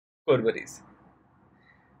CodeBuddies.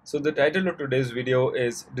 So the title of today's video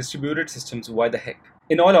is Distributed Systems, Why the Heck?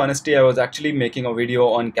 In all honesty, I was actually making a video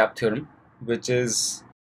on CAP theorem, which is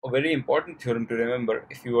a very important theorem to remember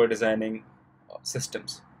if you are designing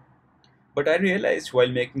systems. But I realized while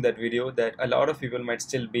making that video that a lot of people might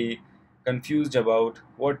still be confused about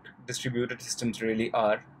what distributed systems really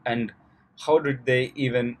are and how did they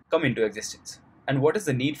even come into existence and what is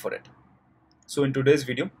the need for it. So in today's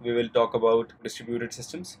video, we will talk about distributed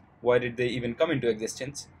systems, why did they even come into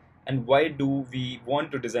existence, and why do we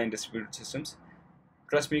want to design distributed systems.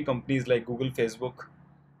 Trust me, companies like Google, Facebook,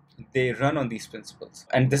 they run on these principles.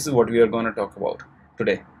 And this is what we are going to talk about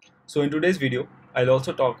today. So in today's video, I'll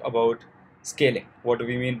also talk about scaling. What do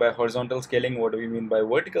we mean by horizontal scaling? What do we mean by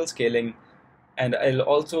vertical scaling? And I'll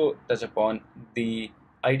also touch upon the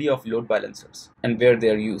idea of load balancers and where they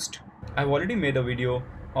are used. I've already made a video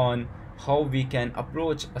on how we can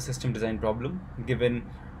approach a system design problem given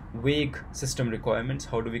vague system requirements.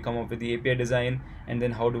 How do we come up with the API design, and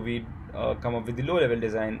then how do we come up with the low level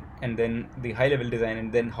design, and then the high level design,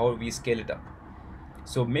 and then how we scale it up.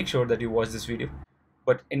 So make sure that you watch this video.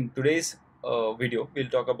 But in today's video, we'll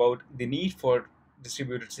talk about the need for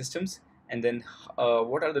distributed systems and then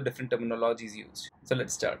what are the different terminologies used. So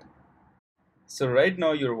let's start. So right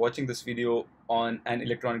now you're watching this video on an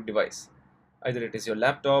electronic device. Either it is your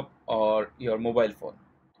laptop or your mobile phone.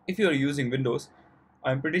 If you are using Windows,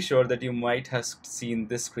 I'm pretty sure that you might have seen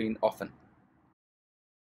this screen often.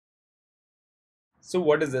 So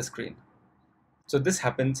what is this screen? So this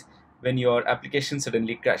happens when your application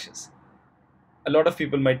suddenly crashes. A lot of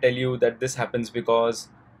people might tell you that this happens because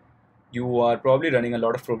you are probably running a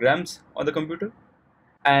lot of programs on the computer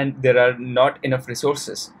and there are not enough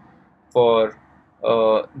resources for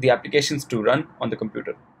the applications to run on the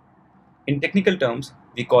computer. In technical terms,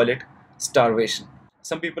 we call it starvation.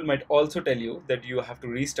 Some people might also tell you that you have to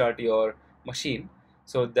restart your machine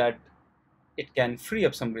so that it can free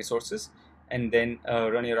up some resources and then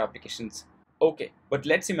run your applications. Okay, but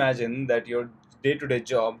let's imagine that your day-to-day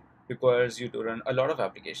job requires you to run a lot of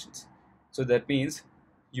applications. So that means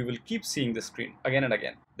you will keep seeing the screen again and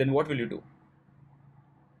again. Then what will you do?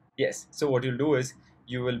 Yes, so what you'll do is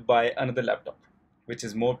you will buy another laptop, which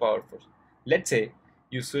is more powerful. Let's say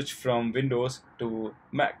you switch from Windows to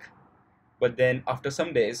Mac, but then after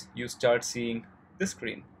some days you start seeing this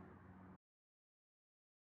screen.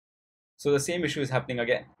 So the same issue is happening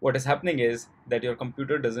again. What is happening is that your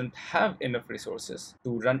computer doesn't have enough resources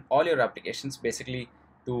to run all your applications, basically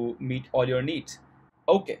to meet all your needs.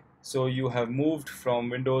 Okay, so you have moved from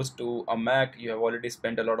Windows to a Mac, you have already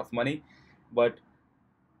spent a lot of money, but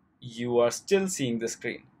you are still seeing the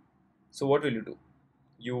screen. So what will you do?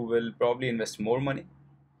 You will probably invest more money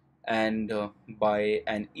and buy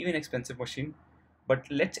an even expensive machine. But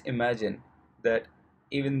let's imagine that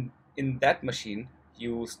even in that machine,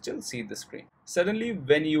 you still see the screen. Suddenly,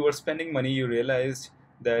 when you were spending money, you realized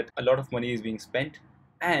that a lot of money is being spent,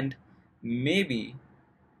 and maybe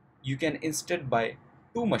you can instead buy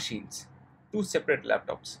two machines, two separate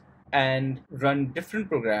laptops, and run different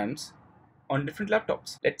programs on different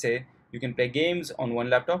laptops. Let's say you can play games on one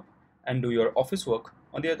laptop and do your office work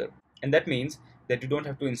on the other. And that means that you don't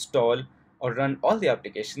have to install or run all the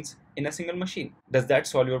applications in a single machine. Does that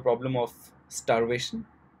solve your problem of starvation?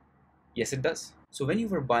 Yes, it does. So when you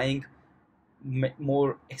were buying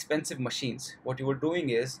more expensive machines, what you were doing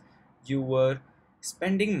is you were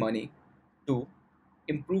spending money to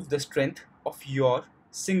improve the strength of your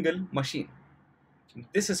single machine.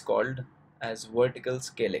 This is called as vertical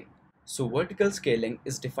scaling. So vertical scaling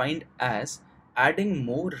is defined as adding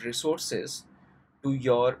more resources to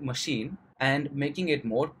your machine and making it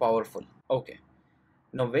more powerful. Okay.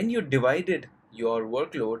 Now when you divided your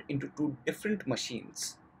workload into two different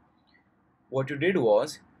machines, what you did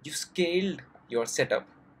was you scaled your setup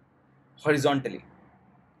horizontally.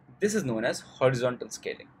 This is known as horizontal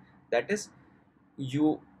scaling. That is,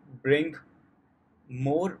 you bring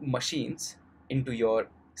more machines into your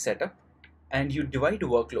setup and you divide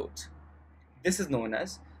workloads. This is known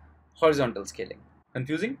as horizontal scaling.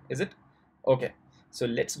 Confusing, is it? Okay, so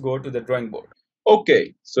let's go to the drawing board.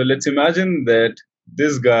 Okay, so let's imagine that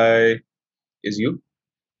this guy is you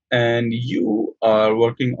and you are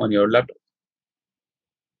working on your laptop.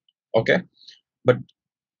 Okay, but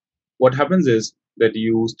what happens is that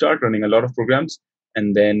you start running a lot of programs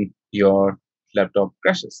and then your laptop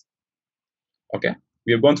crashes. Okay,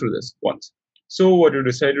 we have gone through this once. So what you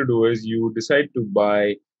decide to do is you decide to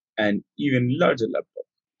buy an even larger laptop.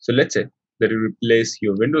 So let's say that you replace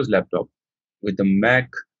your Windows laptop with a Mac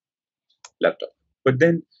laptop, but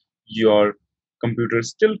then your computer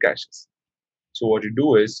still crashes. So what you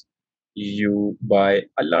do is you buy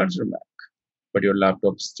a larger Mac, but your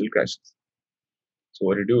laptop still crashes. So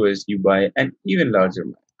what you do is you buy an even larger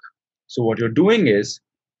Mac. So what you're doing is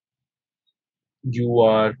you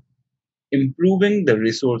are improving the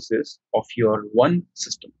resources of your one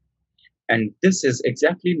system. And this is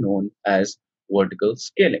exactly known as vertical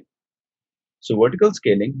scaling. So vertical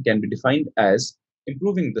scaling can be defined as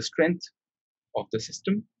improving the strength of the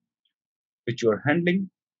system which you are handling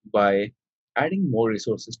by adding more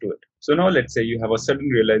resources to it. So now let's say you have a sudden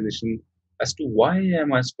realization as to why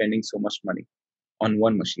am I spending so much money on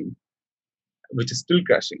one machine which is still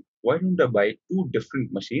crashing? Why don't I buy two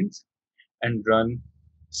different machines and run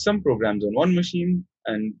some programs on one machine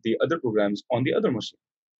and the other programs on the other machine?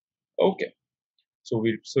 Okay, so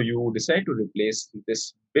you decide to replace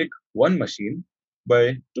this big one machine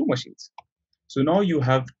by two machines. So now you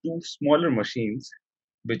have two smaller machines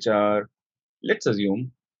which are, let's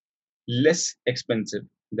assume, less expensive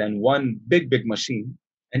than one big machine,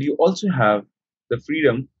 and you also have the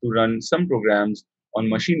freedom to run some programs on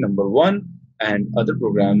machine number one and other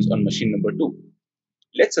programs on machine number two.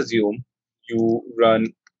 Let's assume you run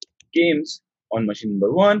games on machine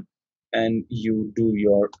number one and you do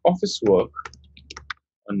your office work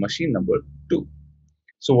on machine number two.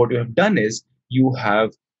 So what you have done is you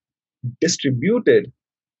have distributed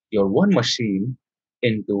your one machine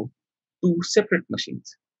into two separate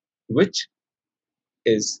machines, which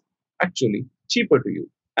is actually cheaper to you,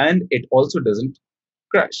 and it also doesn't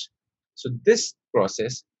crash. So this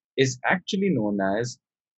process is actually known as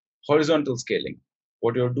horizontal scaling.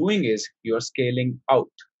 What you're doing is you're scaling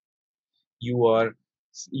out. You are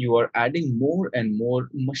you are adding more and more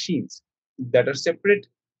machines that are separate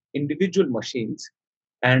individual machines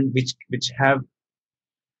and which have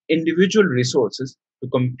individual resources to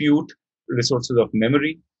compute, resources of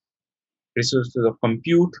memory, resources of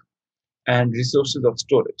compute, and resources of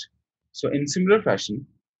storage. So in similar fashion,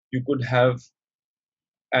 you could have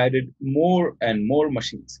added more and more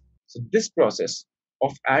machines. So this process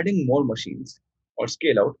of adding more machines or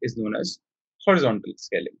scale out is known as horizontal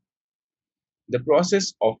scaling. The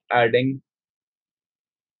process of adding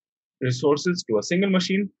resources to a single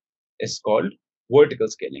machine is called vertical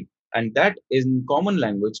scaling. And that in common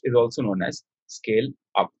language is also known as scale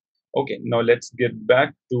up. Okay, now let's get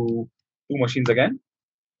back to two machines again.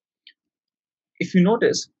 If you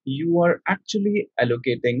notice, you are actually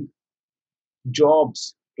allocating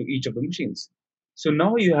jobs to each of the machines. So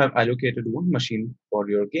now you have allocated one machine for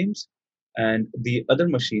your games and the other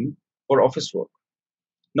machine for office work.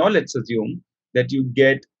 Now let's assume that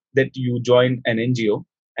you join an NGO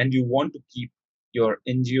and you want to keep your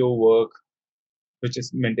NGO work, which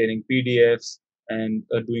is maintaining PDFs and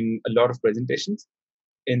doing a lot of presentations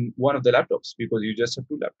in one of the laptops because you just have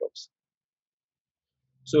two laptops.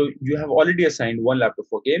 So you have already assigned one laptop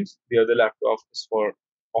for games, the other laptop is for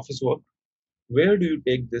office work. Where do you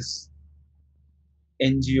take this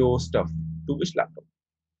NGO stuff to which laptop?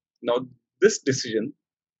 Now, this decision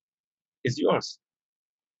is yours,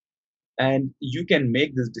 and you can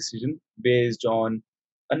make this decision based on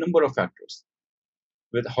a number of factors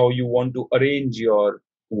with how you want to arrange your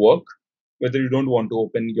work, whether you don't want to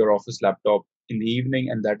open your office laptop in the evening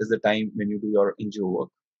and that is the time when you do your NGO work.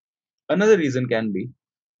 Another reason can be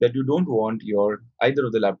that you don't want your either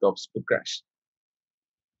of the laptops to crash.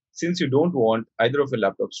 Since you don't want either of your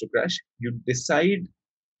laptops to crash, you decide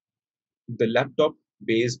the laptop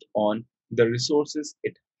based on the resources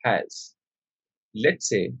it has. Let's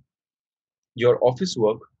say your office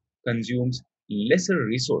work consumes lesser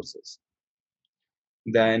resources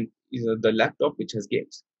than the laptop which has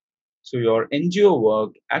games. So your NGO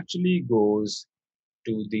work actually goes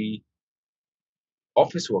to the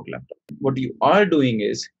office work laptop. What you are doing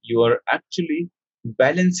is you are actually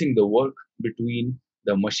balancing the work between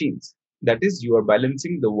the machines. That is, you are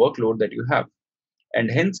balancing the workload that you have, and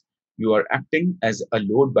hence you are acting as a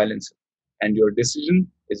load balancer. And your decision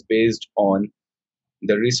is based on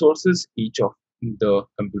the resources each of the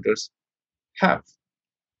computers have.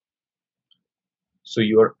 So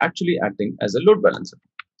you are actually acting as a load balancer.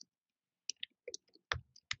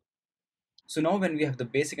 So now when we have the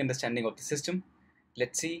basic understanding of the system,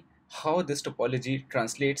 let's see how this topology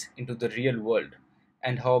translates into the real world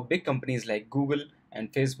and how big companies like Google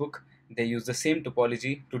and Facebook, they use the same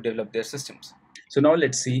topology to develop their systems. So now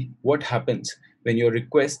let's see what happens when your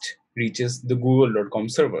request reaches the google.com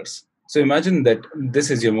servers. So imagine that this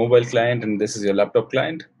is your mobile client and this is your laptop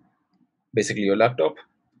client, basically your laptop.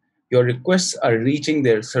 Your requests are reaching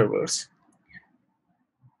their servers.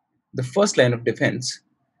 The first line of defense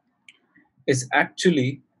is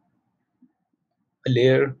actually a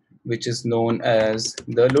layer which is known as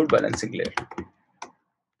the load balancing layer.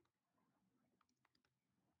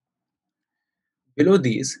 Below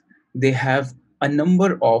these, they have a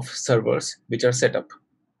number of servers which are set up.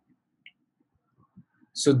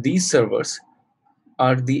 So these servers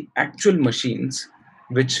are the actual machines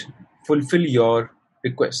which fulfill your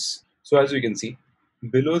requests. So as you can see,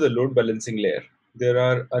 below the load balancing layer, there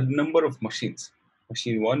are a number of machines,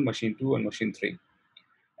 machine 1, machine 2, and machine 3.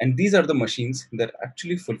 And these are the machines that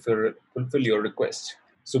actually fulfill your request.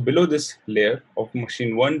 So below this layer of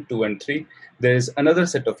machine 1, 2, and 3, there is another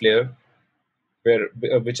set of layer where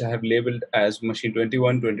which I have labeled as machine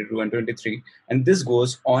 21, 22, and 23, and this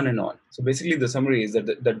goes on and on. So basically, the summary is that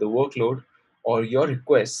the workload or your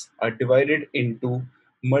requests are divided into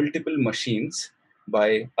multiple machines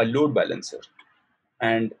by a load balancer,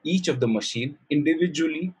 and each of the machine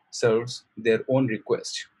individually serves their own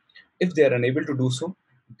request. If they are unable to do so,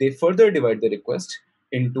 they further divide the request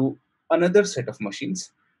into another set of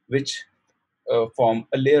machines, which form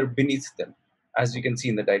a layer beneath them, as you can see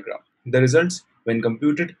in the diagram. The results, when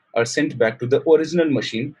computed, are sent back to the original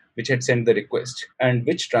machine which had sent the request and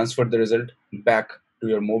which transferred the result back to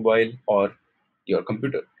your mobile or your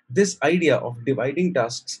computer. This idea of dividing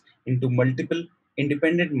tasks into multiple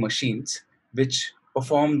independent machines which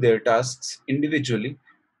perform their tasks individually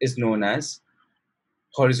is known as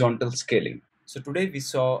horizontal scaling. So today we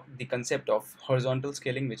saw the concept of horizontal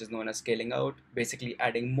scaling, which is known as scaling out, basically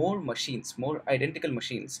adding more machines, more identical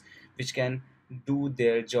machines, which can do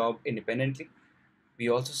their job independently. We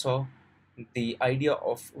also saw the idea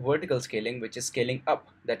of vertical scaling, which is scaling up,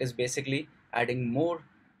 that is basically adding more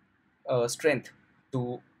strength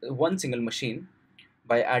to one single machine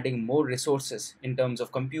by adding more resources in terms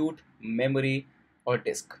of compute, memory, or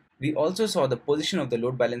disk. We also saw the position of the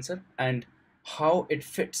load balancer and how it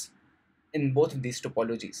fits in both of these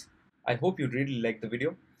topologies. I hope you really liked the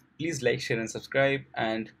video. Please like, share, and subscribe,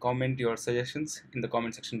 and comment your suggestions in the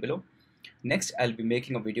comment section below. Next, I'll be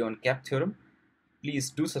making a video on cap theorem.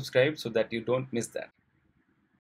 Please do subscribe so that you don't miss that.